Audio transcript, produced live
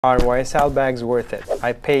Are YSL bags worth it?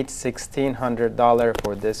 I paid $1,600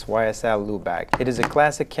 for this YSL Lou bag. It is a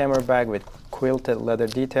classic camera bag with quilted leather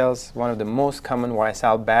details, one of the most common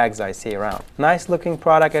YSL bags I see around. Nice looking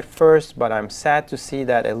product at first, but I'm sad to see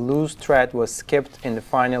that a loose thread was skipped in the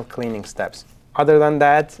final cleaning steps. Other than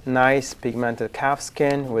that, nice pigmented calf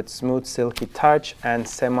skin with smooth silky touch and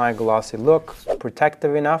semi-glossy look.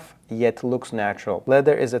 Protective enough, yet looks natural.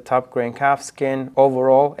 Leather is a top grain calf skin.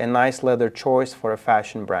 Overall, a nice leather choice for a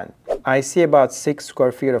fashion brand. I see about 6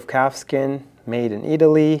 square feet of calf skin, made in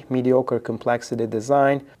Italy, mediocre complexity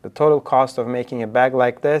design. The total cost of making a bag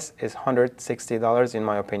like this is $160 in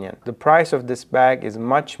my opinion. The price of this bag is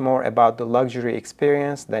much more about the luxury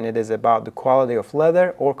experience than it is about the quality of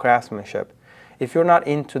leather or craftsmanship. If you're not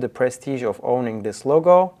into the prestige of owning this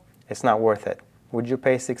logo, it's not worth it. Would you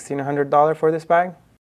pay $1,600 for this bag?